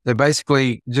They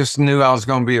basically just knew I was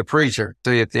going to be a preacher.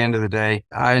 See, at the end of the day,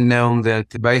 I had known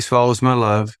that baseball was my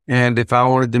love. And if I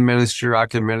wanted to minister, I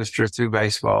could minister through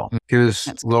baseball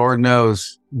because Lord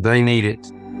knows they need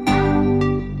it.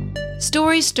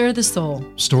 Stories stir the soul.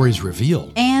 Stories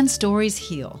reveal. And stories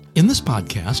heal. In this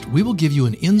podcast, we will give you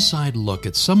an inside look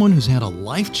at someone who's had a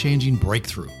life-changing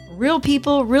breakthrough. Real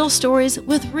people, real stories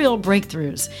with real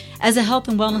breakthroughs. As a health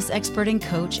and wellness expert and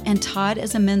coach, and Todd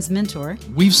as a men's mentor,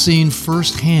 we've seen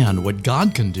firsthand what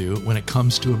God can do when it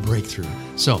comes to a breakthrough.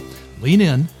 So lean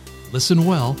in, listen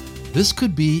well. This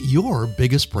could be your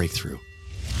biggest breakthrough.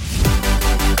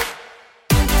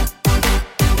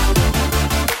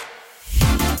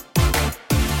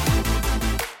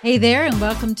 Hey there, and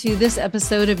welcome to this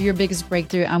episode of Your Biggest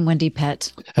Breakthrough. I'm Wendy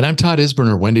Pett. And I'm Todd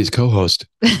Isberner, Wendy's co-host.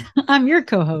 I'm your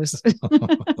co-host.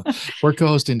 We're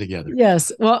co-hosting together.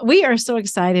 Yes. Well, we are so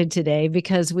excited today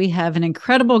because we have an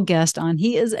incredible guest on.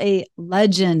 He is a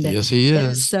legend. Yes, he is. It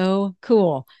is so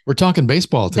cool. We're talking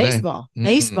baseball today.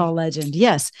 Baseball legend.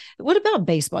 Yes. What about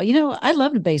baseball? You know, I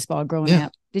loved baseball growing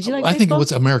up. Did you like baseball? I think it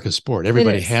was America's sport.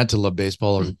 Everybody had to love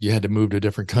baseball or you had to move to a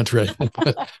different country.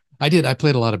 But I did. I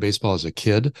played a lot of baseball as a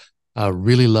kid.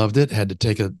 Really loved it. Had to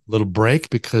take a little break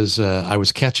because I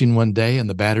was catching one day and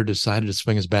the batter decided to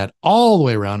swing his bat all the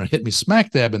way around and hit me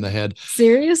smack dab in the head.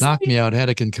 Seriously? Knocked me out, had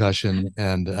a concussion.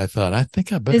 And I thought, I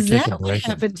think I better take a break. What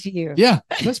happened to you? Yeah,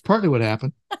 that's partly what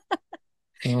happened.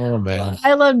 Oh, man.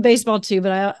 I loved baseball too,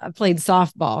 but I played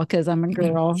softball because I'm a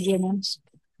girl, you know.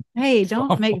 Hey,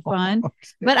 don't make fun.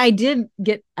 But I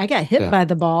got hit by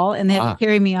the ball and they had to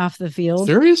carry me off the field.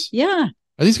 Serious? Yeah.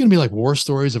 Are these going to be like war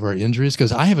stories of our injuries?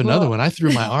 Because I have another one. I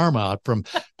threw my arm out from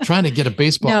trying to get a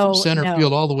baseball from center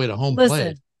field all the way to home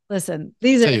plate. Listen,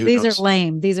 these are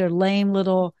lame. These are lame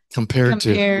little compared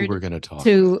to who we're going to talk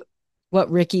to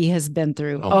what Ricky has been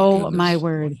through. Oh my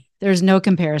word. There's no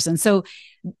comparison. So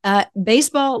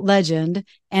baseball legend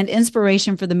and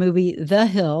inspiration for the movie The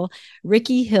Hill,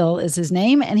 Ricky Hill is his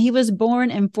name, and he was born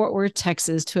in Fort Worth,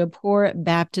 Texas to a poor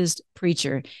Baptist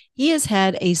preacher. He has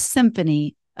had a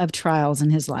symphony of trials in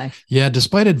his life. Yeah,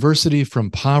 despite adversity from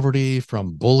poverty,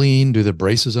 from bullying due to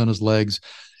braces on his legs,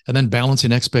 and then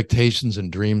balancing expectations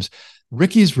and dreams,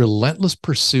 Ricky's relentless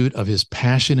pursuit of his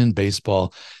passion in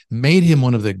baseball made him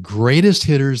one of the greatest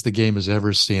hitters the game has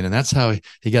ever seen. And that's how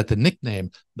he got the nickname,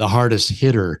 the hardest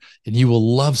hitter. And you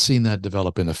will love seeing that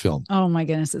develop in the film. Oh my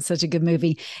goodness. It's such a good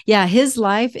movie. Yeah. His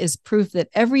life is proof that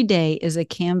every day is a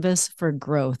canvas for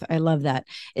growth. I love that.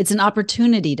 It's an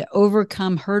opportunity to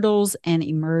overcome hurdles and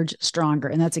emerge stronger.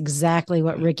 And that's exactly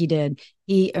what Ricky did.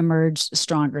 He emerged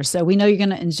stronger. So we know you're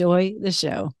going to enjoy the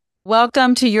show.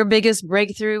 Welcome to Your Biggest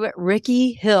Breakthrough,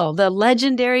 Ricky Hill, the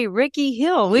legendary Ricky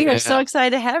Hill. We are so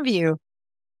excited to have you.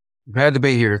 Glad to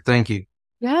be here. Thank you.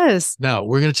 Yes. Now,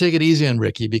 we're going to take it easy on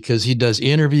Ricky because he does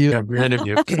interview,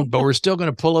 but we're still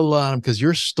going to pull a little on him because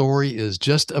your story is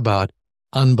just about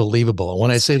unbelievable. And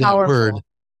when I say that word,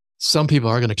 some people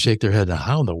are going to shake their head. Now,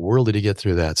 how in the world did he get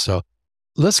through that? So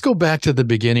let's go back to the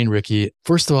beginning, Ricky.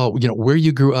 First of all, where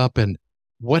you grew up and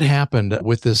what happened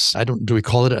with this, do we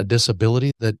call it a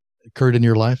disability that occurred in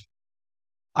your life?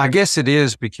 I guess it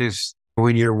is because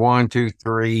when you're 1, 2,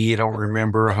 3, you don't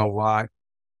remember a whole lot.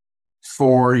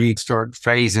 4, you start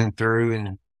phasing through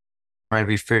and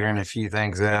maybe figuring a few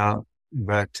things out.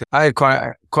 But I had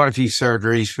quite a few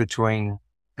surgeries between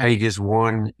ages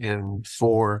 1 and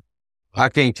 4. I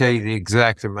can't tell you the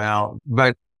exact amount,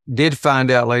 but did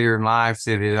find out later in life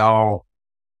that it all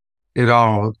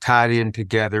tied in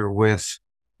together with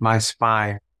my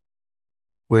spine.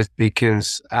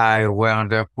 Because I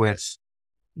wound up with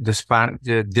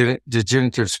the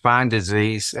degenerative spine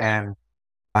disease, and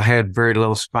I had very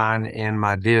little spine in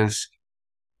my disc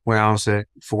when I was at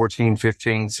 14,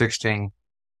 15, 16,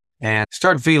 and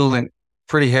started feeling it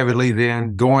pretty heavily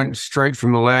then, going straight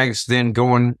from the legs, then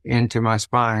going into my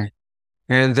spine,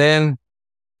 and then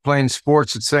playing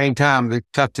sports at the same time. They're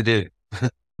tough to do.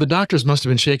 The doctors must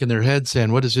have been shaking their heads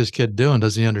saying, what is this kid doing?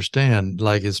 Does he understand?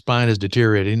 Like his spine is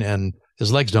deteriorating and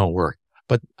his legs don't work.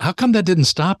 But how come that didn't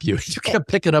stop you? You kept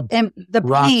picking up and the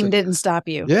pain didn't stop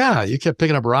you. Yeah, you kept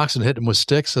picking up rocks and hitting them with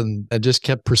sticks and just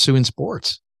kept pursuing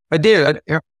sports. I did.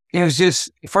 It was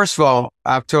just, first of all,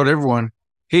 I've told everyone,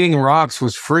 hitting rocks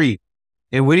was free.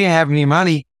 And we didn't have any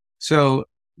money. So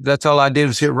that's all I did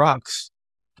was hit rocks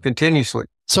continuously.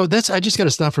 So I just got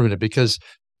to stop for a minute because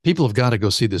people have got to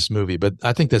go see this movie, but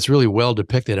I think that's really well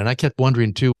depicted. And I kept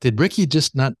wondering too, did Ricky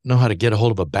just not know how to get a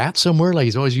hold of a bat somewhere? Like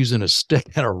he's always using a stick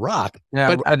and a rock.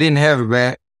 Yeah, but I didn't have a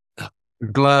bat,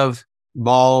 glove,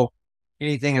 ball,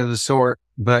 anything of the sort.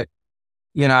 But,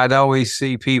 I'd always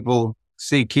see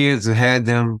kids that had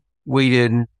them. We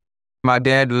didn't. My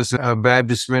dad was a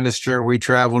Baptist minister. We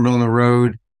traveled on the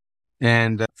road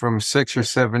and from 6 or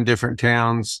 7 different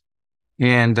towns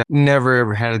and never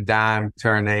ever had a dime to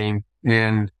our name.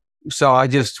 And so I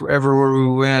just, everywhere we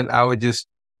went, I would just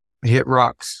hit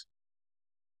rocks,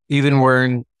 even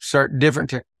wearing certain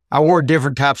different, I wore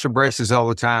different types of braces all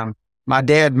the time. My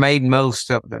dad made most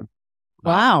of them.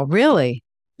 Wow, really?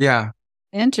 Yeah.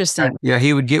 Interesting. Yeah.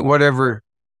 He would get whatever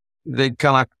they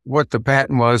kind of like what the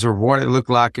pattern was or what it looked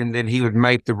like. And then he would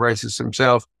make the braces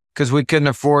himself because we couldn't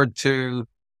afford to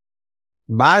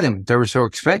buy them. They were so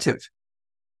expensive.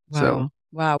 Wow. So,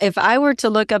 wow. If I were to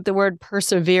look up the word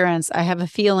perseverance, I have a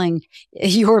feeling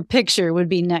your picture would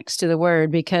be next to the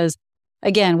word because,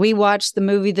 again, we watched the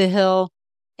movie The Hill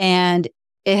and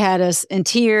it had us in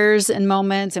tears and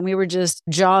moments, and we were just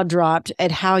jaw dropped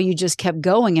at how you just kept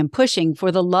going and pushing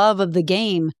for the love of the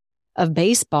game of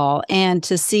baseball and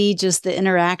to see just the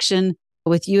interaction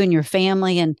with you and your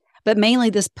family but mainly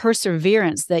this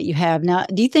perseverance that you have. Now,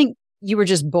 do you think you were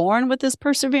just born with this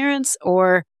perseverance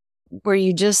or were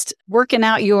you just working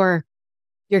out your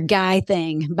guy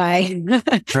thing by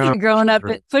growing up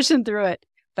and pushing through it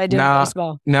by doing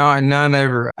baseball? No, none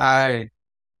ever.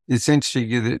 It's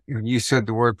interesting that you said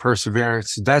the word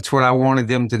perseverance. That's what I wanted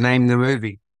them to name the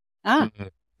movie.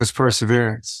 Was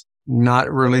Perseverance,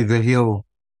 not really The Hill.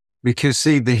 Because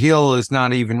see, The Hill is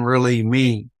not even really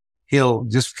me. Hill,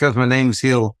 just because my name's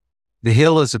Hill. The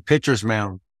Hill is a pitcher's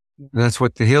mound. That's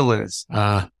what The Hill is.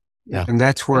 Yeah. And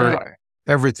that's where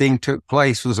everything took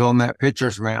place was on that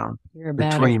pitcher's mound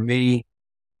between me.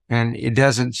 And it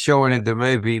doesn't show it in the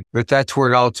movie, but that's where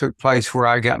it all took place, where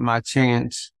I got my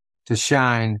chance to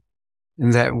shine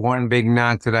in that one big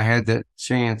night that I had that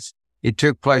chance. It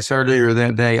took place earlier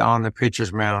that day on the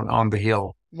pitcher's mound on The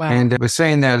Hill. Wow. And I was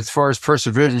saying that as far as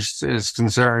perseverance is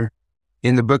concerned,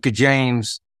 in the book of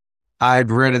James, I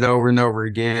had read it over and over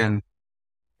again.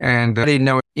 And I didn't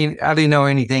know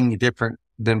anything different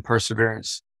than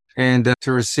perseverance. And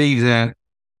to receive that,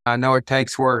 I know it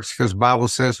takes works because the Bible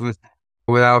says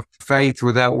without faith,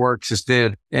 without works is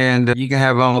dead. And you can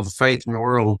have all the faith in the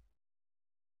world,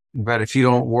 but if you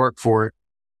don't work for it,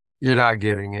 you're not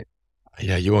getting it.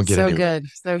 Yeah, you won't get it. So good.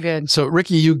 So good. So,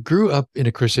 Ricky, you grew up in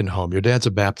a Christian home. Your dad's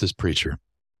a Baptist preacher.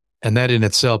 And that in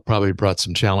itself probably brought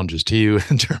some challenges to you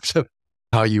in terms of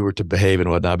how you were to behave and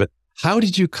whatnot. But how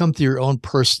did you come to your own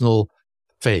personal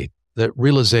faith, that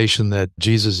realization that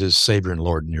Jesus is Savior and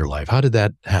Lord in your life? How did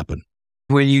that happen?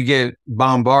 When you get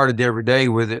bombarded every day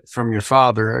with it from your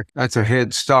father, that's a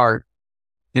head start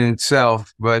in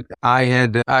itself. But I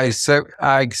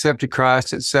accepted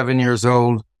Christ at 7 years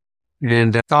old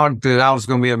and thought that I was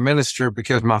going to be a minister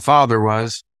because my father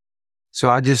was.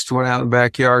 So I just went out in the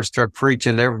backyard, started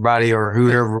preaching to everybody or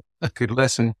whoever could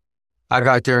listen. I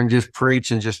got there and just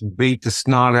preached and just beat the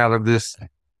snot out of this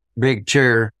big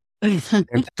chair and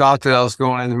thought that I was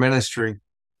going into ministry.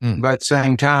 But at the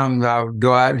same time, I would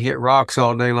go out and hit rocks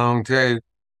all day long too.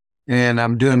 And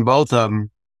I'm doing both of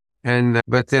them.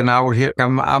 But then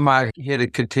I might hit a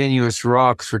continuous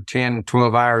rocks for 10,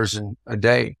 12 hours a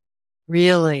day.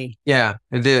 Really? Yeah,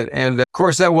 it did. And of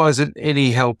course, that wasn't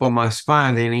any help on my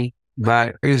spine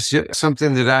but it was just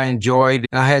something that I enjoyed.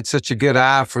 I had such a good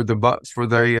eye for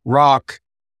the rock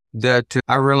that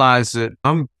I realized that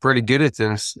I'm pretty good at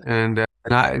this. And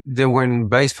then when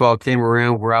baseball came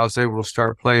around where I was able to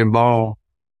start playing ball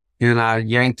and I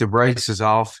yanked the braces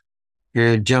off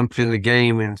and jumped in the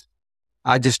game and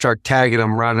I just started tagging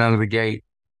them right out of the gate.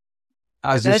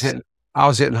 I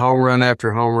was hitting home run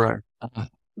after home run.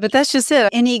 But that's just it.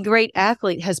 Any great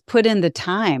athlete has put in the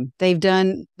time. They've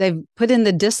put in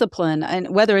the discipline,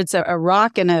 and whether it's a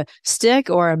rock and a stick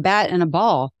or a bat and a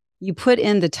ball, you put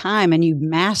in the time and you've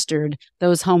mastered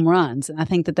those home runs. And I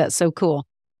think that that's so cool.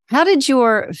 How did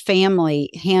your family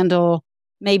handle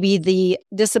maybe the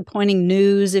disappointing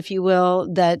news, if you will,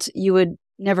 that you would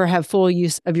never have full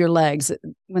use of your legs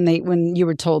when you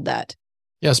were told that?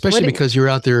 Yeah, especially because you're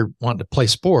out there wanting to play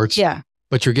sports. Yeah.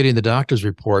 But you're getting the doctor's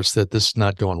reports that this is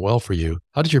not going well for you.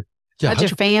 How did your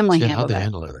family handle that?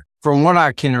 Handle it? From what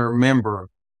I can remember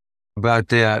about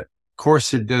that, of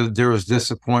course, there was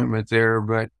disappointment there,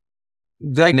 but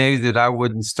they knew that I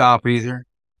wouldn't stop either.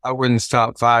 I wouldn't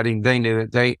stop fighting. They knew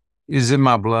it. It was in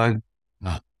my blood.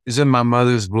 It's in my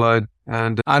mother's blood.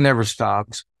 And I never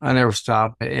stopped. And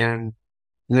the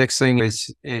next thing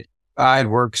is I had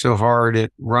worked so hard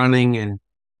at running and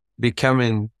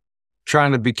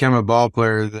trying to become a ball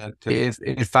player that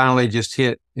it finally just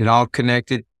hit. It all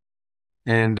connected.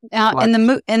 And now, in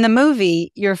the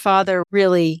movie, your father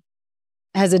really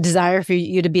has a desire for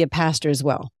you to be a pastor as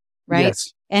well, right?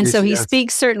 Yes. And so he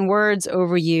speaks certain words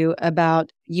over you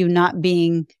about you not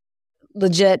being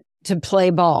legit to play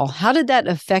ball. How did that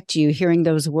affect you hearing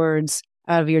those words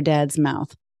out of your dad's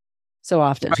mouth so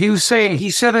often? He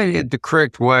said it the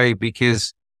correct way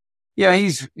because, yeah,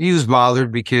 he was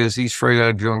bothered because he's afraid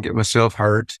I'd go and get myself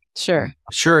hurt. Sure.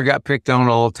 Sure, I got picked on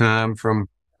all the time from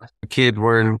a kid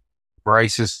wearing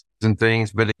braces and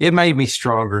things, but it made me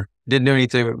stronger. Didn't do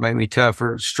anything but make me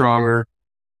tougher, stronger.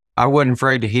 I wasn't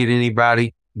afraid to hit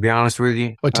anybody, to be honest with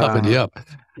you. What toughened you up?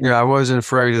 Yeah, I wasn't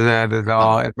afraid of that at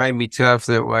all. It made me tough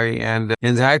that way. And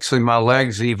actually my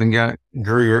legs even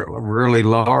grew really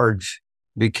large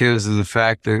because of the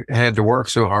fact that I had to work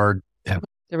so hard. Yeah.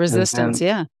 The resistance,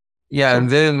 yeah. Yeah. And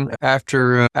then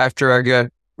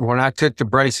when I took the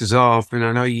braces off, and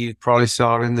I know you probably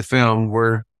saw it in the film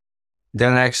where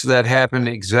that happened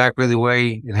exactly the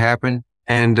way it happened.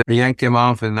 And I yanked them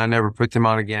off and I never put them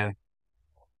on again.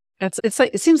 It's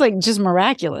like, it seems like just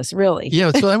miraculous, really.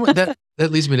 Yeah. So that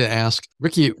leads me to ask,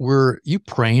 Ricky, were you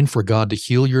praying for God to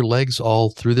heal your legs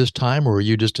all through this time, or were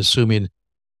you just assuming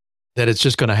that it's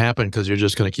just going to happen because you're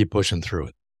just going to keep pushing through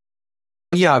it?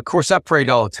 Yeah, of course, I prayed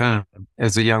all the time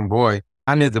as a young boy.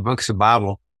 I knew the books of the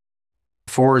Bible,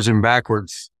 forwards and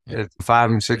backwards, at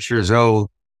 5 and 6 years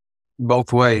old,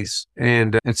 both ways.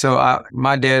 And so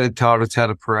my dad had taught us how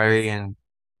to pray and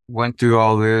went through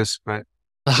all this, but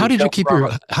how'd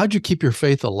you keep your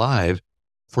faith alive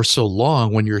for so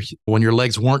long when your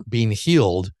legs weren't being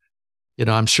healed? You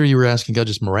know, I'm sure you were asking God,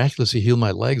 just miraculously heal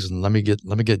my legs and let me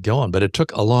get going, but it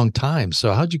took a long time.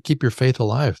 So how'd you keep your faith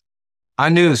alive? I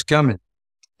knew it was coming.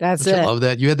 That's it. I love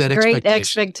that. You had that great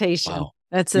expectation. Wow.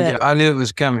 That's it. Yeah, I knew it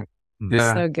was coming.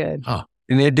 Yeah. So good. Huh.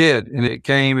 And it did. And it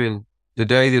came. And the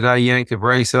day that I yanked the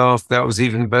brace off, that was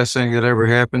even the best thing that ever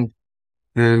happened.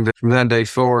 And from that day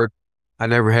forward, I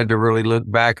never had to really look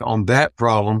back on that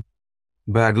problem.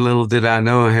 But little did I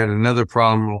know I had another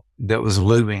problem that was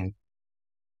looming,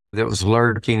 that was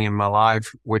lurking in my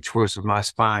life, which was my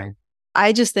spine.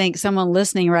 I just think someone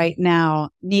listening right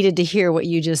now needed to hear what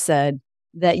you just said,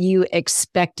 that you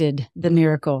expected the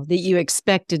miracle, that you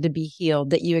expected to be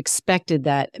healed, that you expected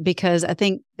that, because I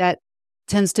think that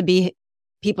tends to be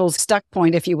people's stuck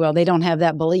point, if you will. They don't have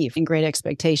that belief in great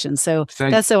expectations. So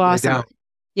that's so awesome.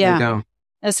 Yeah.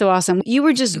 That's so awesome. You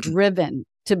were just driven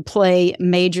to play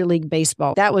Major League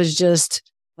Baseball. That was just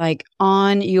like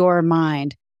on your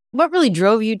mind. What really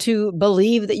drove you to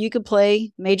believe that you could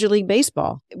play Major League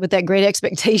Baseball with that great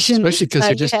expectation? Especially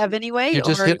because you have anyway, you're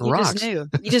just hitting rocks. You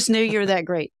just knew you were that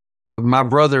great. My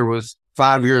brother was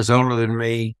 5 years older than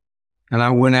me, and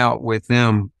I went out with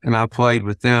them and I played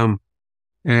with them.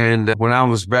 And when I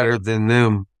was better than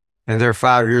them, and they're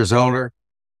 5 years older,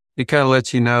 it kind of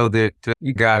lets you know that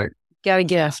you got it. Got a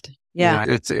gift. Yeah.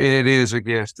 It is a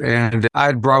gift. And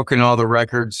I'd broken all the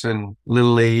records in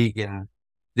Little League and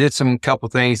did some couple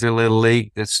things in Little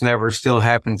League that's never still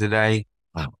happened today.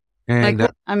 Wow. And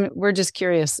we're just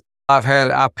curious.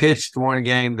 I pitched one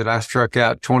game that I struck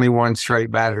out 21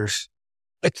 straight batters.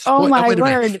 Oh, my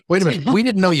word. Wait a minute. We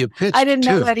didn't know you pitched. I didn't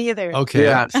know that either. Okay.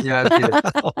 Yeah, I did.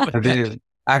 I did.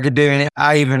 I could do it.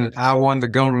 I won the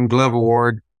Golden Glove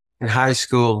Award in high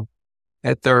school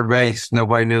at third base.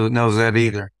 Nobody knows that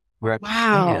either. But,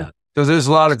 wow. Yeah. So there's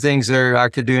a lot of things there. I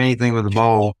could do anything with the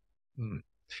ball.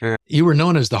 Yeah. You were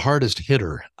known as the hardest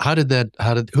hitter.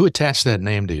 Who attached that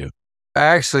name to you?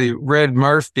 Actually, Red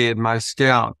Murph did, my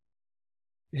scout.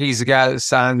 He's the guy that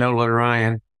signed Nolan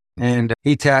Ryan. And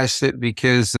he attached it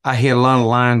because I hit a lot of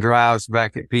line drives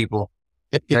back at people.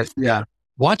 Yeah.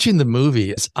 Watching the movie,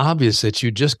 it's obvious that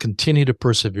you just continue to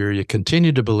persevere. You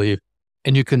continue to believe.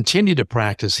 And you continue to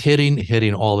practice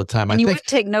hitting all the time. And you wouldn't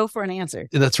take no for an answer.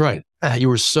 That's right. You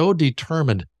were so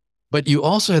determined, but you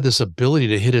also had this ability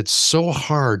to hit it so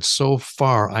hard, so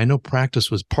far. I know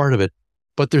practice was part of it,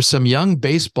 but there's some young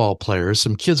baseball players,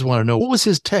 some kids want to know, what was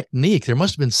his technique? There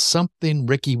must have been something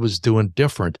Ricky was doing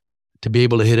different to be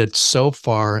able to hit it so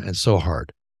far and so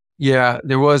hard. Yeah,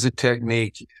 there was a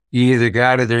technique. You either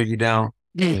got it or you don't.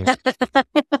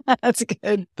 That's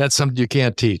good. That's something you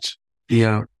can't teach.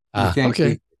 Yeah.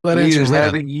 Okay.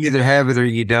 You either have it or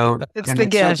you don't. It's the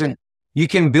gift. You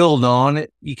can build on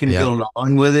it. You can build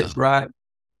on with it, right?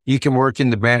 You can work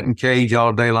in the batting cage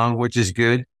all day long, which is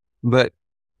good. But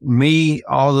me,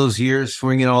 all those years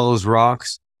swinging all those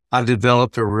rocks, I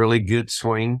developed a really good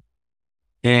swing.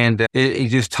 And it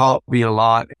just taught me a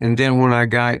lot. And then when I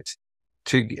got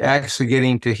to actually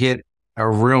getting to hit a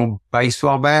real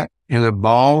baseball bat and a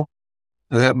ball,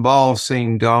 that ball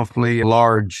seemed awfully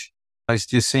large. It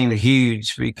just seemed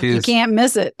huge because you can't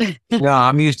miss it. No,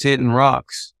 I'm used to hitting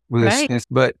rocks with a sense.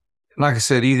 But like I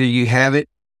said, either you have it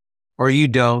or you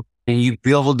don't, and you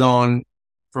build on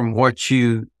from what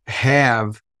you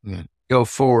have, go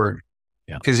forward.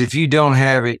 Yeah. Because if you don't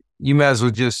have it, you might as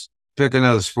well just pick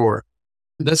another sport.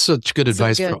 That's such good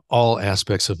advice for all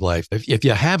aspects of life. If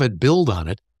you have it, build on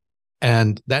it.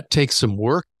 And that takes some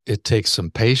work. It takes some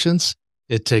patience.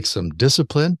 It takes some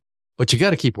discipline, but you got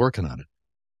to keep working on it.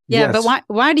 Yeah. Yes. But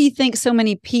why do you think so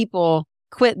many people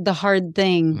quit the hard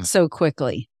thing so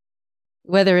quickly,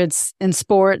 whether it's in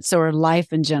sports or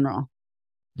life in general?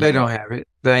 They don't have it.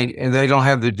 They don't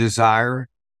have the desire.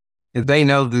 They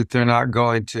know that they're not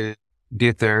going to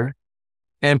get there.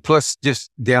 And plus just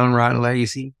downright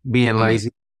lazy, being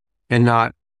lazy and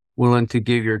not willing to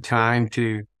give your time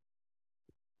to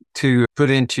put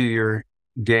into your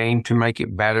game to make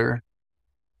it better.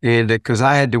 And because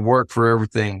I had to work for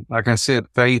everything. Like I said,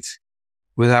 faith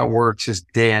without works is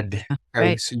dead.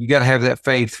 Right. So you got to have that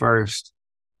faith first.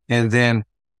 And then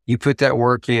you put that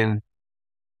work in.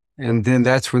 And then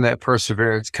that's when that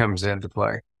perseverance comes into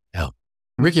play. Yeah.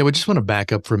 Ricky, I would just want to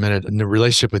back up for a minute in the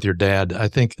relationship with your dad. I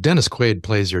think Dennis Quaid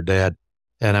plays your dad,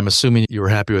 and I'm assuming you were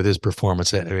happy with his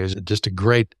performance. It was just a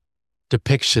great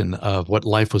depiction of what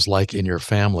life was like in your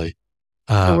family.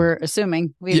 We're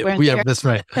assuming. Yeah, that's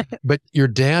right. But your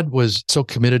dad was so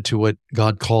committed to what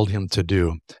God called him to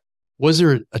do. Was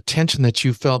there a tension that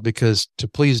you felt because to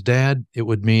please dad, it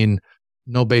would mean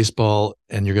no baseball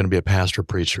and you're going to be a pastor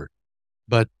preacher?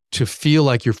 But to feel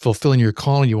like you're fulfilling your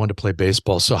calling, you wanted to play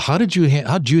baseball. So how did you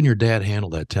and your dad handle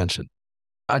that tension?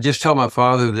 I just told my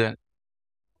father that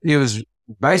it was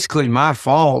basically my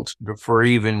fault for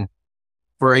even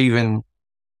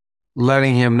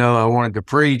letting him know I wanted to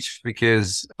preach,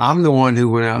 because I'm the one who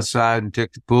went outside and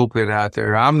took the pulpit out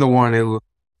there. I'm the one who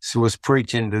was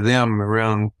preaching to them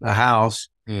around the house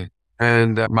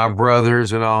and my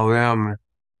brothers and all of them.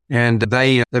 And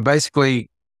they basically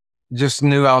just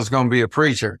knew I was going to be a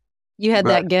preacher. You had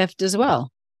that gift as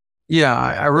well. Yeah,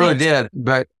 I really did.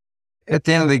 But at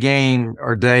the end of the game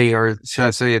or day, or should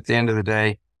I say at the end of the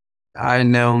day, I had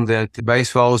known that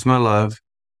baseball was my love.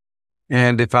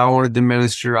 And if I wanted to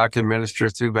minister, I could minister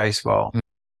through baseball,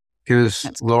 because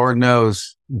Lord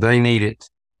knows they need it.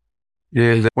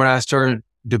 And when I started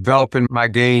developing my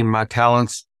game, my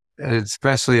talents,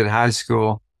 especially in high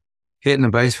school, hitting the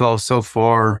baseball so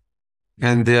far,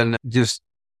 and then just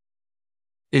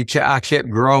I kept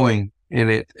growing in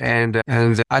it, and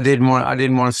I didn't want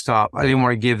to stop. I didn't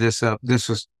want to give this up. This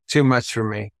was too much for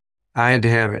me. I had to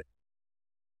have it.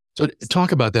 So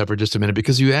talk about that for just a minute,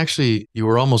 because you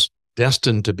were almost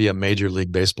destined to be a Major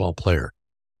League Baseball player.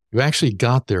 You actually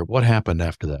got there. What happened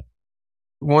after that?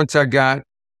 Once I got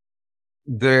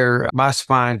there, my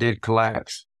spine did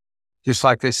collapse, just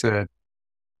like they said.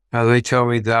 They told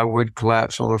me that I would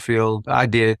collapse on the field. I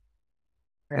did.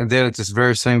 And then at this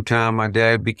very same time, my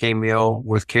dad became ill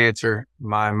with cancer.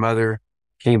 My mother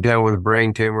came down with a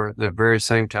brain tumor at the very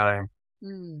same time.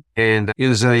 And it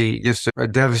was just a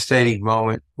devastating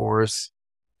moment for us.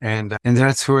 And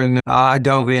that's when I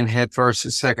dove in head first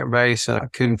at second base, and I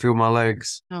couldn't feel my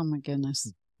legs. Oh my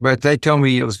goodness. But they told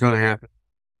me it was going to happen.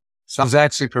 So I was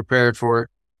actually prepared for it.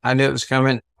 I knew it was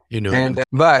coming. You knew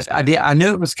but I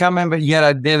knew it was coming, but yet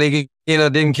I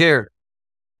didn't care.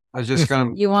 I was just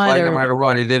going to play no matter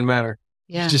what. It didn't matter.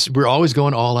 Yeah. We're always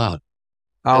going all out.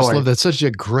 I just love that's such a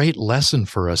great lesson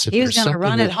for us. He was going to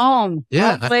run it home.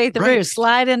 Yeah. Play through,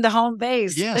 slide into home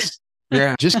base. Yes.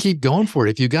 Yeah. Just keep going for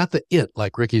it. If you got the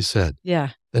like Ricky said,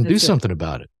 then do something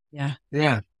about it. Yeah.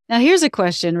 Yeah. Now here's a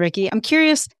question, Ricky. I'm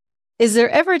curious, is there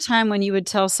ever a time when you would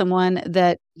tell someone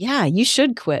that, you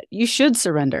should quit, you should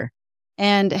surrender?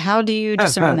 And how do you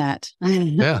discern that?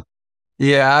 Yeah.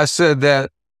 Yeah. I said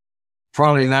that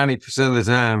probably 90% of the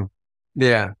time.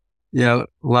 Yeah. A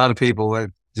lot of people,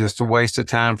 it's just a waste of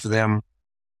time for them.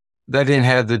 They didn't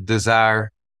have the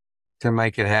desire to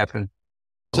make it happen.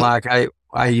 So, like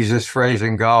I use this phrase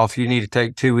in golf: you need to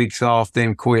take 2 weeks off,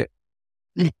 then quit.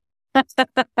 That's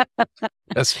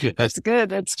good. That's good.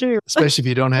 That's true. Especially if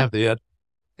you don't have the yet.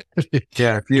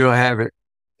 Yeah, if you don't have it.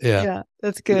 Yeah,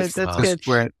 that's good. That's good.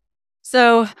 Quit.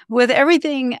 So with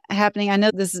everything happening, I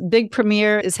know this big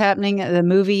premiere is happening. The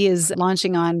movie is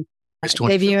launching on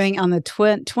debuting on the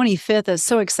 25th. It's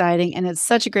so exciting. And it's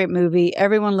such a great movie.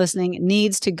 Everyone listening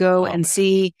needs to go and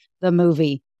see the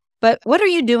movie. But what are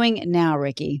you doing now,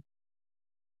 Ricky?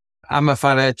 I'm a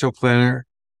financial planner.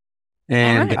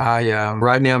 And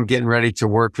right now I'm getting ready to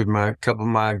work with a couple of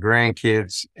my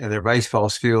grandkids and their baseball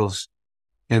skills.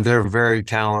 And they're very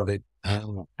talented.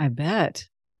 I bet.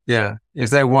 Yeah.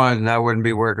 If they won, I wouldn't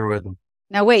be working with them.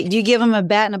 Now, wait, do you give them a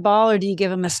bat and a ball, or do you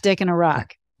give them a stick and a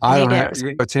rock? I don't have.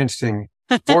 It's interesting.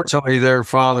 Fortunately, their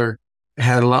father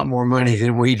had a lot more money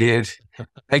than we did.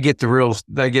 They get the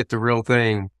real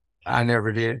thing. I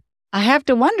never did. I have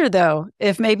to wonder, though,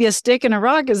 if maybe a stick and a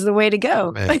rock is the way to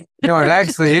go. Man. No, it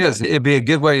actually is. It'd be a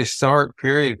good way to start,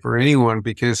 period, for anyone,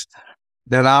 because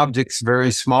that object's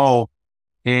very small.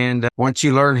 And once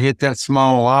you learn to hit that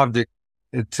small object,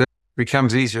 it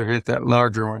becomes easier to hit that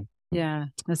larger one. Yeah,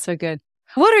 that's so good.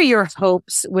 What are your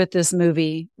hopes with this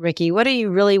movie, Ricky? What do you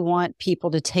really want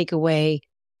people to take away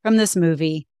from this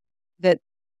movie?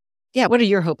 What are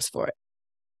your hopes for it?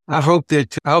 I hope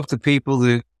the people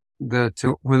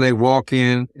that when they walk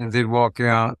in and they walk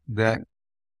out, that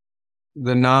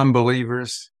the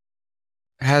non-believers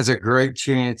has a great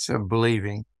chance of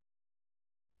believing.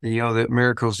 That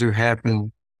miracles do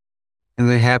happen, and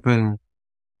they happen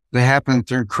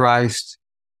through Christ.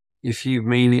 If you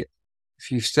mean it,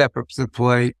 if you step up to the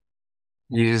plate,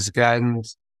 use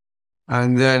guidance,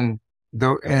 and then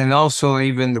and also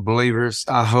even the believers,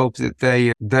 I hope that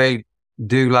they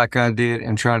do like I did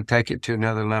and try to take it to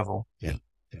another level. Yeah.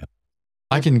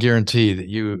 I can guarantee that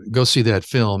you go see that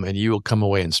film and you will come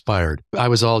away inspired. I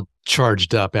was all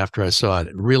charged up after I saw it,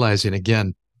 realizing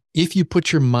again, if you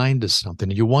put your mind to something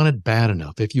and you want it bad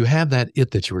enough, if you have that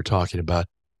it that you were talking about,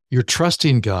 you're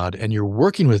trusting God and you're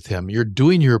working with Him, you're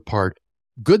doing your part,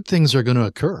 good things are going to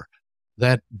occur.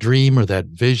 That dream or that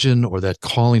vision or that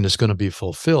calling is going to be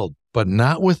fulfilled, but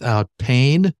not without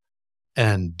pain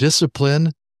and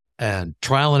discipline and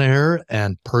trial and error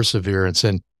and perseverance.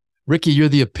 And Ricky, you're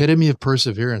the epitome of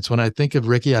perseverance. When I think of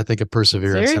Ricky, I think of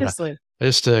perseverance. Seriously.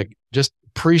 I just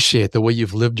appreciate the way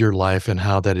you've lived your life and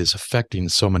how that is affecting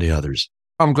so many others.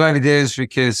 I'm glad it is,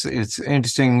 because it's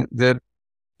interesting that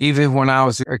even when I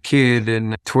was a kid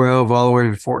and 12 all the way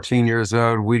to 14 years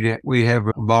old, we have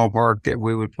a ballpark that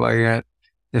we would play at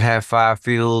that had 5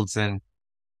 fields, and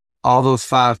all those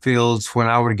 5 fields, when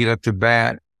I would get up to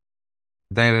bat,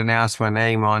 they'd announce my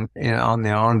name on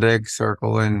the on-deck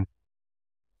circle, and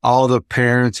all the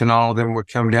parents and all of them would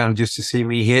come down just to see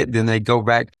me hit. Then they'd go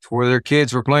back to where their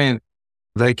kids were playing.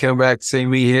 They come back to see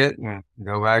me hit and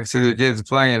go back to see their kids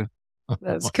playing.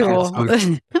 That's cool.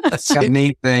 That's a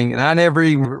neat thing. And I never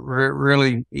even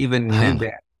really even knew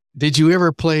that. Did you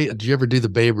ever do the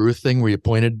Babe Ruth thing where you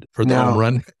pointed for the home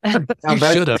run? You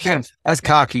should have. That's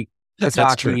cocky. That's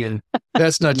cocky. True. And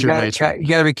that's not your nature. You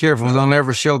got to be careful. They'll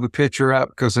never show the picture up,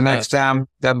 because the next time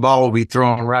that ball will be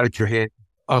thrown right at your head.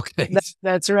 Okay.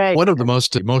 That's right. One of the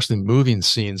most moving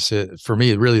scenes for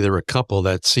me, really, there were a couple.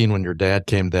 That scene when your dad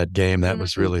came to that game, that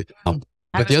was really,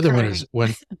 but the other one is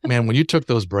when you took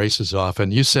those braces off,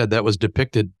 and you said that was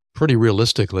depicted pretty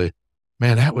realistically,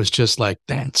 man, that was just like,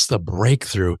 that's the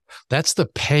breakthrough. That's the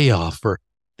payoff for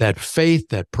that faith,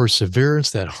 that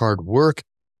perseverance, that hard work.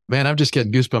 Man, I'm just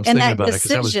getting goosebumps thinking about it,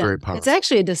 because that was very powerful. It's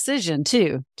actually a decision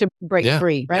too, to break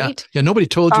free, right? Yeah. Nobody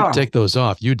told you to take those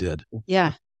off. You did.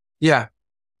 Yeah. Yeah.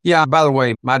 Yeah. By the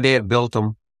way, my dad built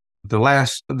them.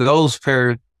 Those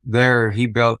pair there, he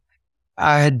built.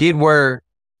 I did wear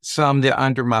some that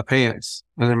under my pants,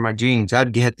 under my jeans.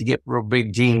 I'd have to get real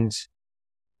big jeans,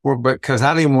 because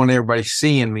I didn't want everybody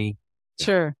seeing me.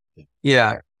 Sure.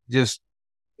 Yeah.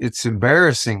 It's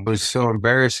embarrassing. It was so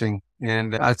embarrassing.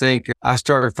 And I think I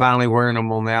started finally wearing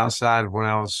them on the outside when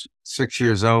I was 6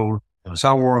 years old. So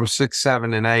I wore them 6,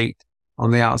 7, and 8 on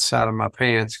the outside of my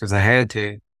pants because I had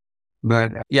to.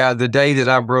 But yeah, the day that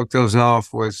I broke those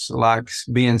off was like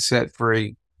being set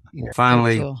free.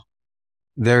 Finally, cool.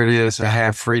 There it is. I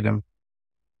have freedom.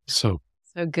 So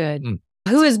good.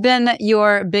 Who has been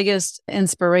your biggest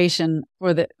inspiration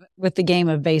with the game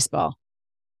of baseball?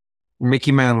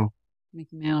 Mickey Mantle.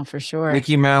 Mickey Mantle, for sure.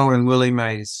 Mickey Mantle and Willie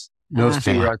Mays. Those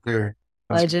two right there.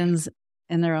 Legends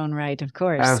in their own right, of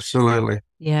course. Absolutely.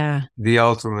 Yeah. The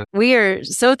ultimate. We are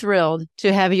so thrilled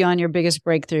to have you on your biggest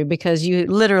breakthrough, because you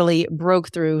literally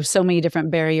broke through so many different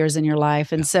barriers in your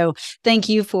life. And so thank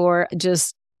you for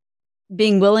just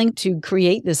being willing to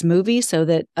create this movie so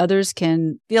that others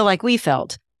can feel like we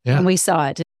felt when we saw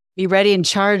it. Be ready and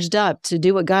charged up to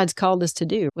do what God's called us to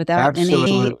do without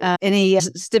any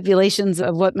stipulations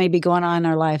of what may be going on in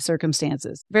our life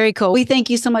circumstances. Very cool. We thank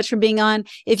you so much for being on.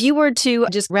 If you were to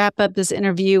just wrap up this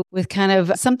interview with kind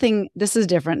of something, this is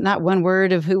different, not one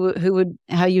word of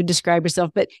how you describe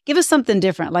yourself, but give us something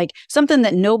different, like something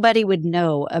that nobody would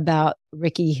know about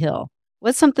Ricky Hill.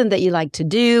 What's something that you like to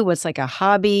do? What's like a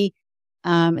hobby?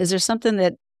 Is there something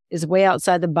that is way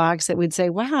outside the box that we'd say,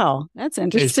 wow, that's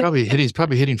interesting? He's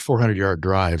probably hitting 400-yard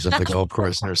drives at the golf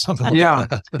course or something. Yeah.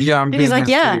 Yeah. He's like,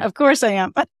 yeah, too. Of course I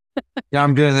am. Yeah,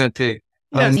 I'm doing that too.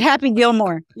 Yes, Happy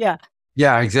Gilmore. Yeah.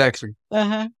 Yeah, exactly.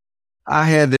 Uh-huh.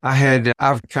 I've kind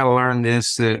of learned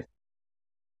this, that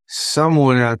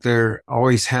someone out there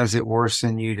always has it worse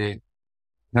than you do.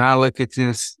 Now I look at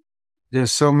this,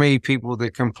 there's so many people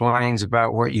that complains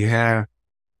about what you have.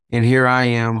 And here I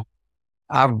am.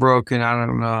 I've broken, I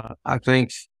don't know, I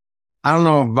don't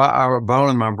know about a bone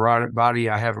in my body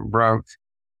I haven't broke,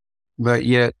 but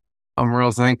yet I'm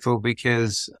real thankful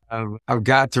because I've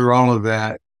got through all of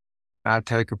that. I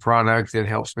take a product that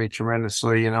helps me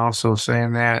tremendously. And also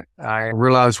saying that, I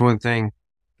realize one thing,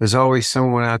 there's always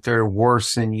someone out there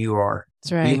worse than you are.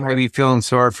 That's right. You may be feeling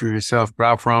sorry for yourself, but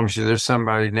I promise you there's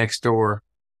somebody next door,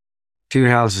 2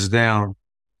 houses down,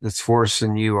 that's worse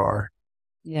than you are.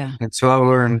 Yeah. And so I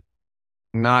learned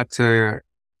not to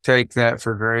take that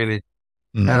for granted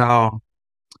at all.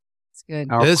 It's good.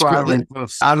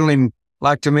 I don't even,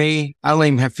 like, to me, I don't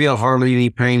even feel hardly any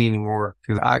pain anymore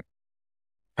because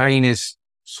pain is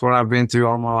what I've been through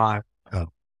all my life. Oh.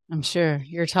 I'm sure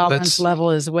your tolerance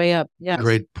level is way up. Yeah.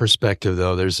 Great perspective,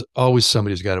 though. There's always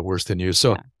somebody who's got it worse than you.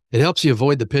 So it helps you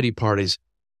avoid the pity parties,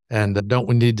 and don't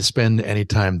we need to spend any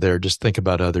time there? Just think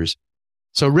about others.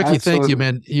 So, Ricky, Thank you,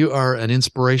 man. You are an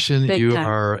inspiration. You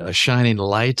are a shining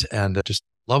light, and just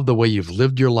love the way you've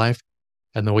lived your life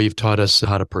and the way you've taught us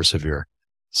how to persevere.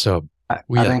 So I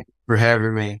thank you for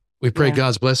having me. We pray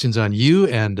God's blessings on you,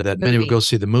 and that many will go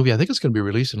see the movie. I think it's going to be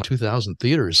released in 2,000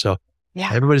 theaters. So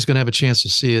everybody's going to have a chance to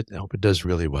see it. I hope it does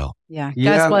really well. Yeah.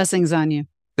 God's blessings on you.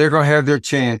 They're going to have their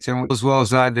chance, and as well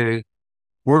as I do.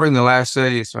 We're in the last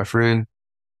days, my friend.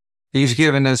 He's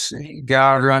given us,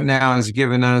 God right now has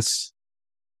given us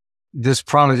this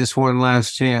probably just one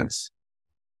last chance.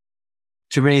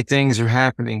 Too many things are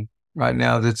happening right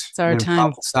now that's been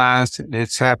publicized.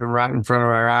 It's happened right in front of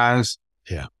our eyes.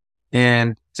 Yeah.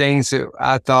 And things that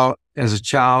I thought as a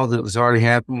child that was already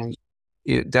happening,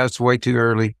 that's way too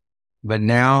early. But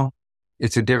now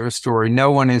it's a different story.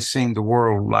 No one has seen the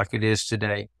world like it is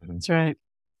today. That's right.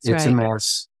 It's a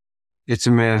mess. It's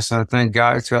a mess. I thank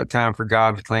God it's about time for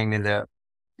God to clean it up.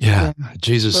 Yeah.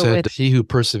 Jesus said, he who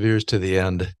perseveres to the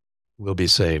end will be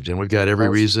saved. And we've got every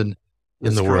reason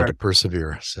in the world to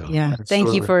persevere. So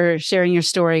Thank you for sharing your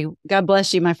story. God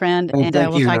bless you, my friend. And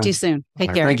we'll talk to you soon.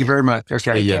 Take care. Thank you very much.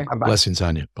 Okay. Blessings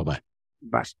on you. Bye-bye.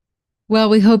 Bye. Well,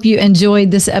 we hope you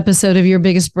enjoyed this episode of Your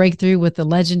Biggest Breakthrough with the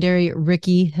legendary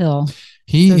Ricky Hill.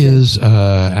 He is,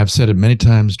 I've said it many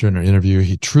times during our interview,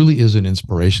 he truly is an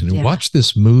inspiration. Yeah. Watch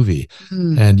this movie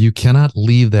and you cannot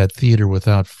leave that theater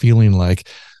without feeling like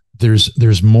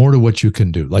there's more to what you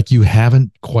can do. Like you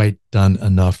haven't quite done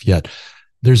enough yet.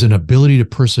 There's an ability to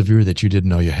persevere that you didn't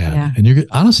know you had. Yeah. And you're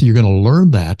going to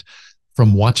learn that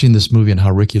from watching this movie and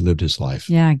how Ricky lived his life.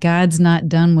 Yeah. God's not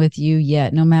done with you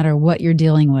yet, no matter what you're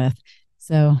dealing with.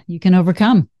 So you can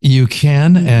overcome. You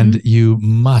can, and you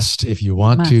must, if you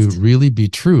want to really be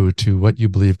true to what you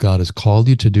believe God has called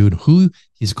you to do and who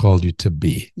he's called you to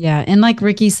be. Yeah. And like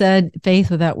Ricky said,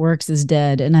 faith without works is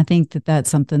dead. And I think that that's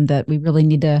something that we really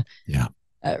need to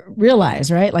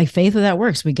realize, right? Like faith without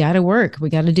works, we got to work. We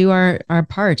got to do our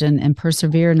part and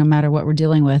persevere no matter what we're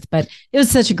dealing with. But it was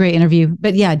such a great interview.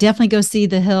 But yeah, definitely go see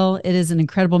The Hill. It is an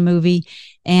incredible movie.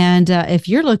 And if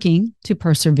you're looking to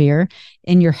persevere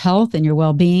in your health and your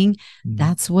well-being,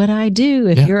 that's what I do.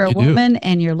 If you're a woman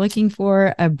and you're looking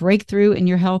for a breakthrough in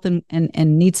your health and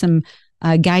need some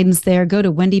guidance there, go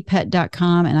to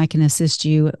wendypett.com and I can assist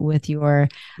you with your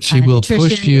She will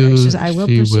push you. I will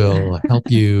she will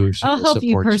help you. I'll help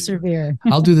you persevere.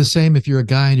 I'll do the same if you're a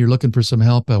guy and you're looking for some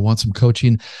help, want some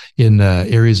coaching in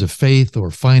areas of faith or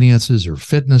finances or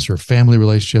fitness or family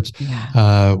relationships.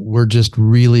 Yeah. We're just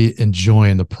really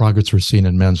enjoying the progress we're seeing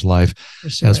in men's life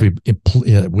as we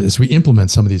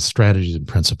implement some of these strategies and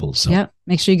principles. So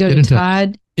make sure you go to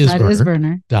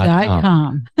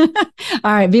ToddIsberner.com.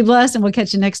 All right. Be blessed, and we'll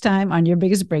catch you next time on Your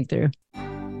Biggest Breakthrough.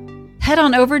 Head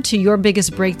on over to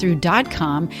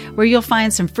yourbiggestbreakthrough.com, where you'll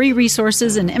find some free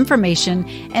resources and information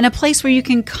and a place where you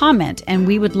can comment, and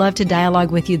we would love to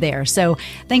dialogue with you there. So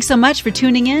thanks so much for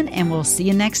tuning in, and we'll see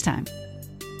you next time.